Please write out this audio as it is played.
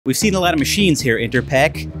We've seen a lot of machines here at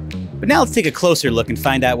Interpack, but now let's take a closer look and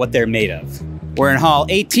find out what they're made of. We're in Hall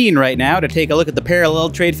 18 right now to take a look at the Parallel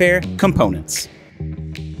Trade Fair components.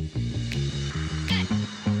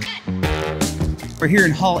 We're here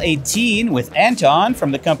in Hall 18 with Anton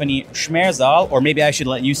from the company Schmerzal, or maybe I should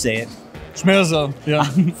let you say it. Schmerzal, yeah.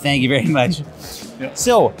 Thank you very much. Yeah.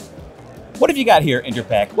 So, what have you got here at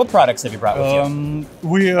Interpack? What products have you brought with you?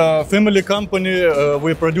 We are a family company.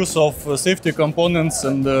 We produce of safety components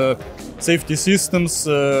and safety systems.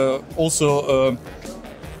 Also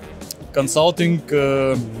consulting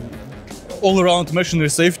all-around machinery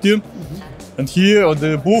safety. And here at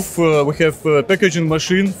the booth we have a packaging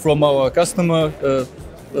machine from our customer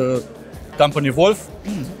company Wolf.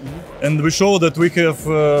 And we show that we have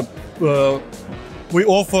we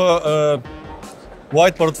offer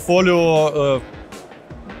wide portfolio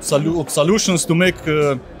solutions to make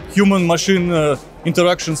human-machine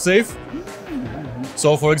interaction safe.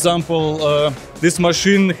 So, for example, this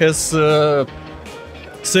machine has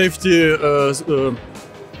safety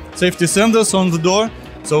sensors on the door.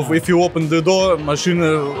 So, if you open the door, machine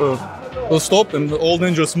will stop, and all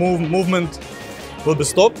dangerous movement will be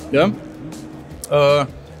stopped. Yeah.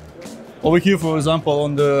 Over here, for example,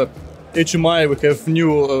 on the HMI, we have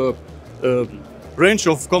new range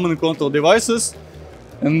of command and control devices,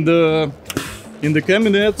 and in the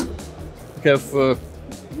cabinet we have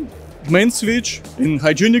main switch in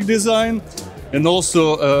hygienic design, and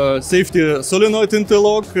also safety solenoid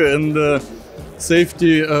interlock and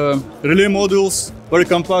safety relay modules, very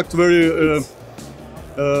compact, very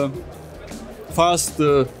fast.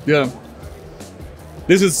 Yeah,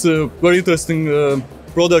 this is a very interesting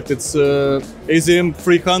product. It's AZM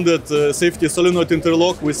 300 safety solenoid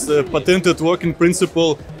interlock with patented working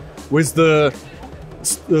principle with the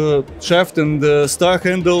shaft and the star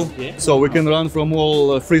handle, so we can run from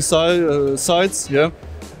all three sides. Yeah,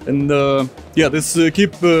 and yeah, this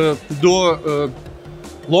keep door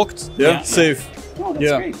locked. Yeah, safe. Oh,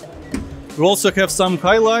 that's great. We also have some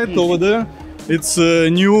highlight over there. It's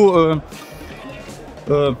new.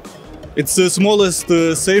 It's the smallest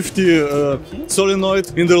safety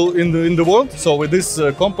solenoid in the world. So with this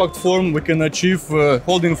compact form, we can achieve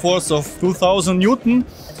holding force of 2000 Newton,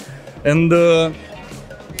 and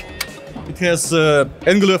it has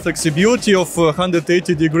angular flexibility of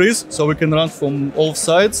 180 degrees, so we can run from all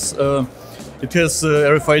sides. It has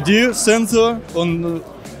RFID sensor on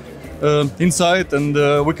inside, and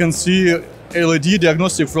we can see LED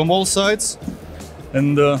diagnostic from all sides.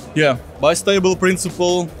 And yeah, bistable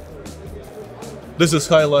principle. This is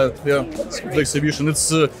highlight, yeah, flexibility.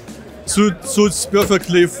 It's suits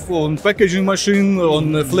perfectly on packaging machine,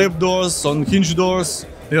 on flap doors, on hinge doors.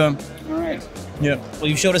 Yeah. All right. Yeah. Well,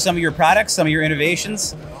 you showed us some of your products, some of your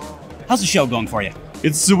innovations. How's the show going for you?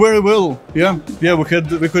 It's very well. Yeah. Yeah. We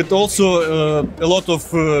had also a lot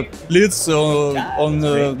of leads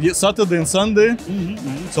on Saturday and Sunday.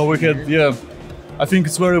 So we had, yeah. I think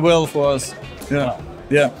it's very well for us. Yeah. Wow.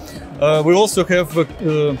 Yeah. We also have.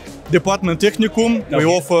 Department Technicum. Okay. We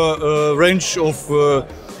offer a range of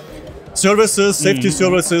services, safety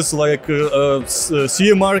services like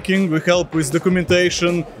CE marking. We help with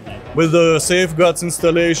documentation, with safeguards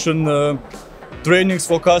installation, trainings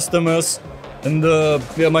for customers, and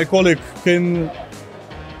yeah, my colleague can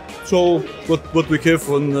show what we have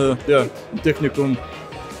on yeah, Technicum.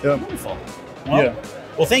 Yeah. Wonderful. Well, yeah.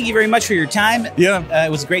 Well, thank you very much for your time. Yeah.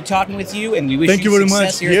 It was great talking with you, and we wish thank you very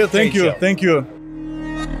success much. Here yeah, at the thank you. trade show. Thank you.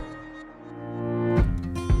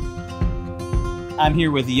 I'm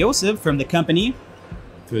here with Josip from the company.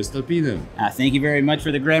 Voestalpine. Thank you very much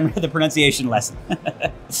for the grammar, the pronunciation lesson.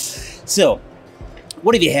 So,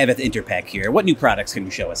 what do you have at the Interpack here? What new products can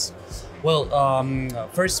you show us? Well,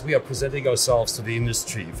 first we are presenting ourselves to the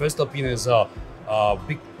industry. Voestalpine is a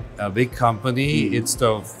big company. It's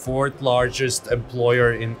the fourth largest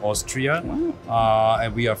employer in Austria. Wow.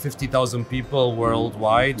 And we are 50,000 people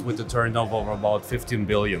worldwide with a turnover of about 15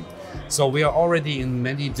 billion. So we are already in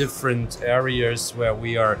many different areas where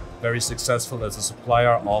we are very successful as a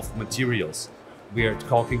supplier of materials. We are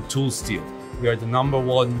talking tool steel. We are the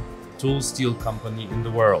 #1 tool steel company in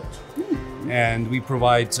the world. And we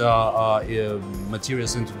provide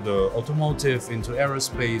materials into the automotive, into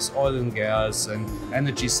aerospace, oil and gas, and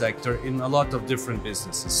energy sector in a lot of different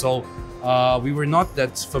businesses. So we were not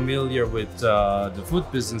that familiar with the food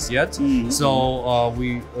business yet. So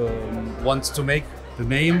we want to make the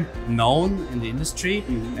name known in the industry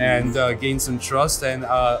and gain some trust and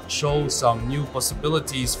show some new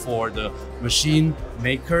possibilities for the machine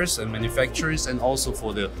makers and manufacturers, and also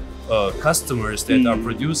for the customers that are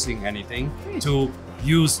producing anything, to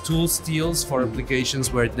use tool steels for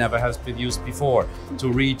applications where it never has been used before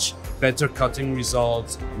to reach better cutting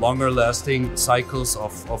results, longer lasting cycles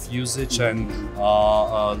of usage, and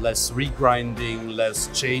less regrinding, less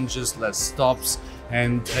changes, less stops.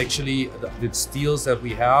 And actually the steels that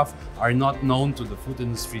we have are not known to the food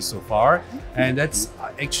industry so far. And that's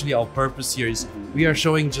actually our purpose here. Is we are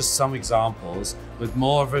showing just some examples, but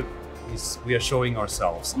more of it is we are showing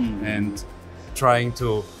ourselves and trying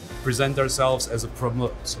to present ourselves as a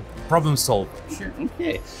problem solver. Sure.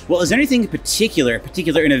 Okay. Well, is there anything in particular,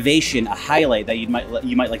 innovation, a highlight that you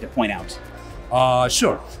might like to point out?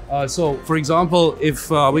 Sure. So, for example, if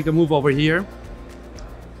we can move over here,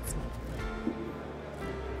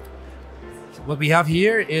 what we have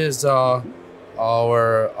here is our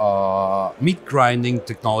meat grinding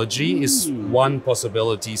technology is one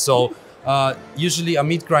possibility. So. Usually a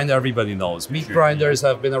meat grinder everybody knows. Meat grinders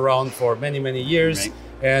have been around for many years,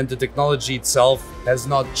 and the technology itself has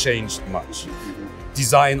not changed much.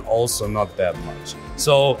 Design also not that much.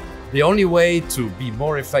 So the only way to be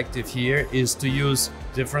more effective here is to use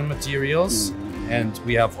different materials, and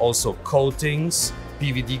we have also coatings,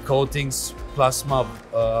 PVD coatings, plasma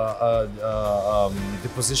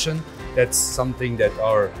deposition. That's something that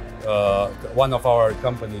our one of our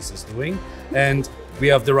companies is doing, and we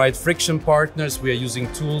have the right friction partners. We are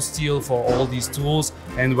using tool steel for all these tools,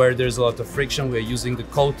 and where there's a lot of friction, we are using the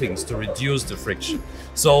coatings to reduce the friction.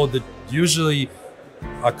 So that usually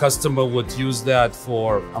a customer would use that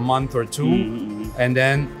for a month or two, and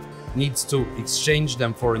then needs to exchange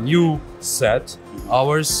them for a new set.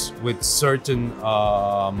 Ours, with certain,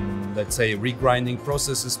 let's say, regrinding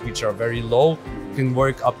processes which are very low, can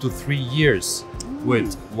work up to 3 years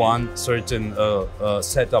with one certain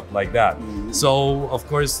setup like that. So of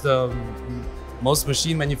course most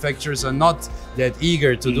machine manufacturers are not that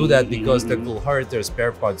eager to do that, because that will hurt their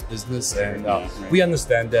spare parts business, and we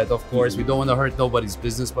understand that. Of course, we don't want to hurt nobody's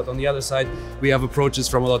business, but on the other side, we have approaches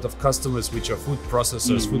from a lot of customers which are food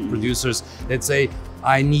processors, food producers, that say,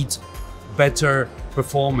 I need better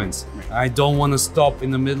performance. I don't want to stop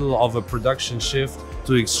in the middle of a production shift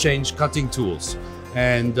to exchange cutting tools.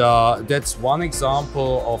 And that's one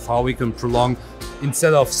example of how we can prolong.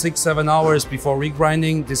 Instead of 6-7 hours before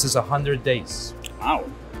regrinding, this is 100 days. Wow.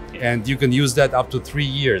 And you can use that up to 3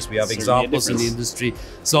 years. We have examples in the industry.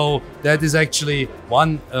 So that is actually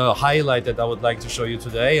one highlight that I would like to show you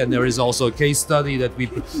today. And there is also a case study that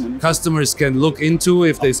customers can look into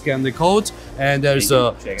if they scan the code. And there's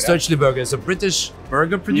a Sturchley is a British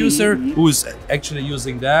burger producer who is actually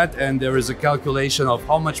using that. And there is a calculation of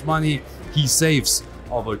how much money he saves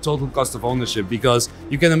over total cost of ownership, because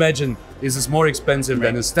you can imagine this is more expensive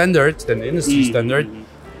than a standard, than the industry standard,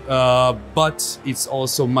 but it's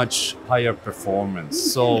also much higher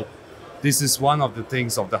performance. So this is one of the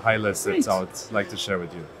things, of the highlights that I would like to share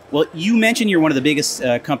with you. Well, you mentioned you're one of the biggest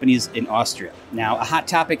companies in Austria. Now, a hot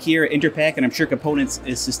topic here at Interpack, and I'm sure components,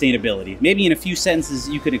 is sustainability. Maybe in a few sentences,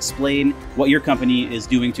 you could explain what your company is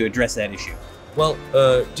doing to address that issue. Well,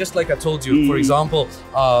 just like I told you, for example,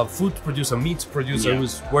 food producer, meat producer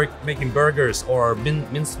who's making burgers or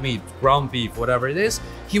minced meat, ground beef, whatever it is,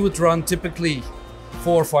 he would run typically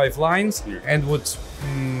 4 or 5 lines and would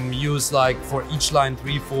use, like, for each line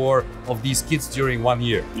 3-4 of these kits during 1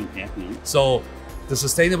 year. So the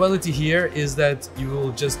sustainability here is that you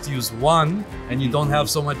will just use one and you don't have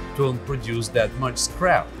so much to produce that much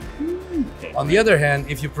scrap. On the other hand,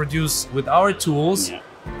 if you produce with our tools,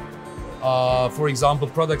 for example,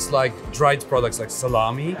 products like dried products like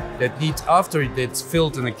salami that need, after it's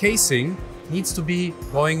filled in a casing, needs to be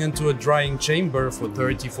going into a drying chamber for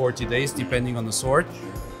 30-40 days, depending on the sort.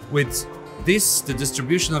 With this, the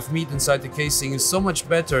distribution of meat inside the casing is so much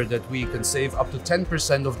better that we can save up to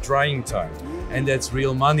 10% of drying time. And that's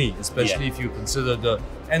real money, especially if you consider the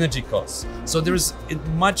energy costs. So there's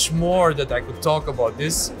much more that I could talk about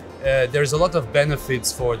this. There's a lot of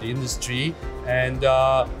benefits for the industry, and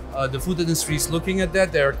the food industry is looking at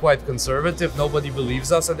that. They're quite conservative. Nobody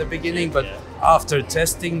believes us at the beginning, but after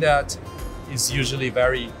testing that, it's usually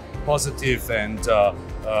very positive, and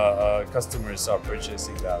customers are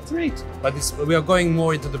purchasing that. Great. But we are going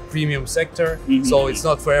more into the premium sector, so it's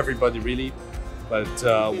not for everybody really. But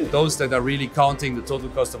those that are really counting the total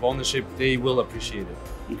cost of ownership, they will appreciate it.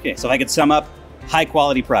 Okay, so if I could sum up, high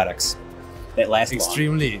quality products that last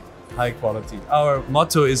extremely long. High quality. Our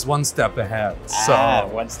motto is one step ahead. So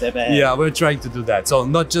one step ahead. Yeah, we're trying to do that. So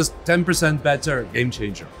not just 10% better, game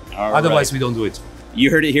changer. Otherwise, we don't do it. You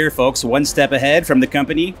heard it here, folks. One step ahead from the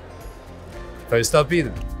company. First up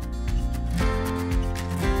in.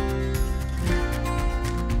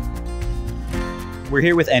 We're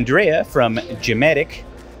here with Andrea from Gematic,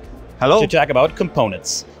 Hello. to talk about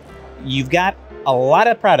components. You've got a lot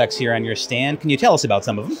of products here on your stand. Can you tell us about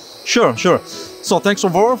some of them? Sure. So thanks,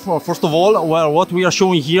 Trevor. First of all, well, what we are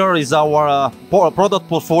showing here is our product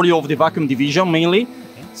portfolio of the vacuum division mainly.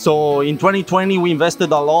 So in 2020, we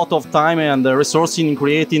invested a lot of time and resources in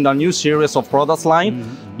creating a new series of products line,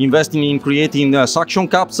 investing in creating suction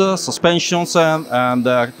cups, suspensions, and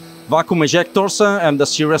vacuum ejectors, and a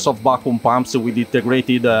series of vacuum pumps with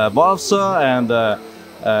integrated valves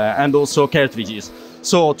and also cartridges.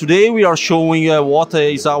 So today we are showing what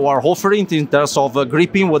is our offering in terms of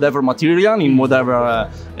gripping whatever material in whatever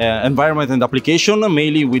environment and application,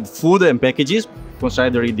 mainly with food and packages,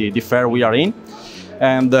 considering the fair we are in.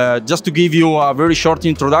 And just to give you a very short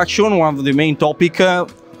introduction, one of the main topics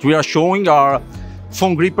we are showing are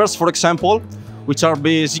foam grippers, for example, which are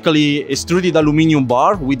basically extruded aluminum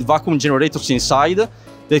bar with vacuum generators inside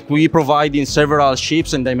that we provide in several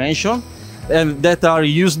shapes and dimensions, and that are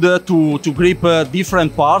used to grip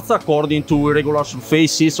different parts according to irregular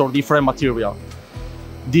surfaces or different material.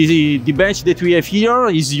 The bench that we have here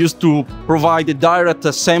is used to provide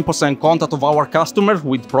direct samples and contact of our customers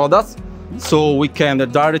with products, so we can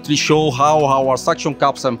directly show how our suction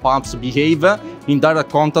cups and pumps behave in direct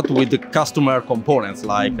contact with the customer components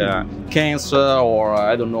like cans or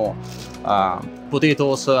I don't know,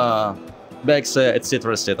 potatoes, bags,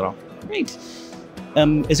 etc., etc. Great.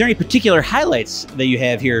 Is there any particular highlights that you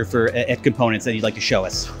have here at Components that you'd like to show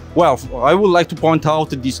us? Well, I would like to point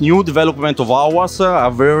out this new development of ours, a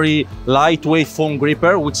very lightweight foam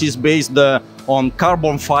gripper, which is based on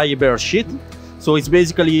carbon fiber sheet. So it's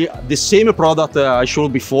basically the same product I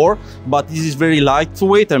showed before, but this is very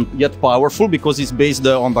lightweight and yet powerful because it's based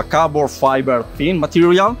on the carbon fiber thin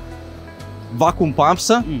material, vacuum pumps,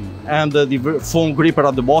 and the foam gripper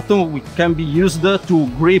at the bottom, which can be used to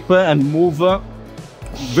grip and move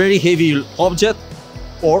very heavy object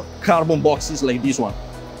or carbon boxes like this one.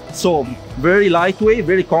 So very lightweight,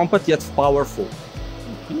 very compact yet powerful.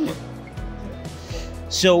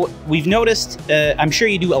 So we've noticed, I'm sure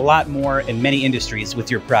you do a lot more in many industries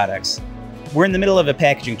with your products. We're in the middle of a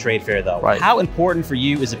packaging trade fair though. Right. How important for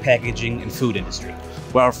you is the packaging and food industry?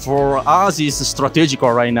 Well, for us it's strategic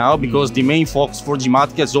right now because the main focus for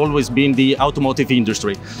Gimatic has always been the automotive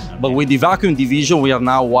industry. But with the vacuum division, we are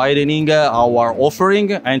now widening our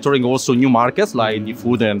offering, entering also new markets like the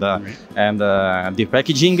food and the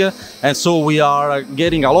packaging. And so we are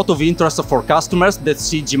getting a lot of interest for customers that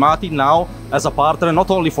see Gimatic now as a partner,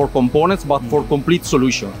 not only for components, but for complete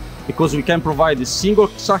solution. Because we can provide a single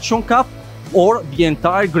suction cup or the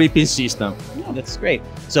entire gripping system. Yeah, that's great.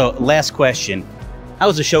 So last question.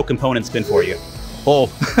 How's the show Components been for you? Oh,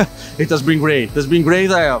 it has been great. It has been great.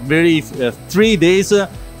 3 days,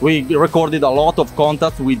 we recorded a lot of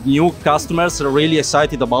contact with new customers, really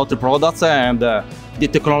excited about the products and the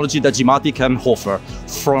technology that Gimatic can offer,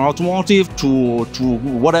 from automotive to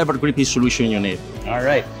whatever gripping solution you need. All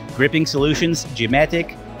right, gripping solutions,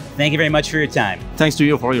 Gimatic. Thank you very much for your time. Thanks to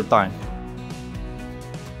you for your time.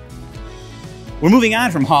 We're moving on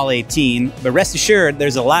from Hall 18, but rest assured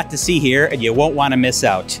there's a lot to see here and you won't want to miss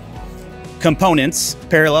out. Components,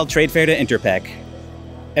 parallel trade fair to Interpack.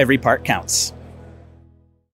 Every part counts.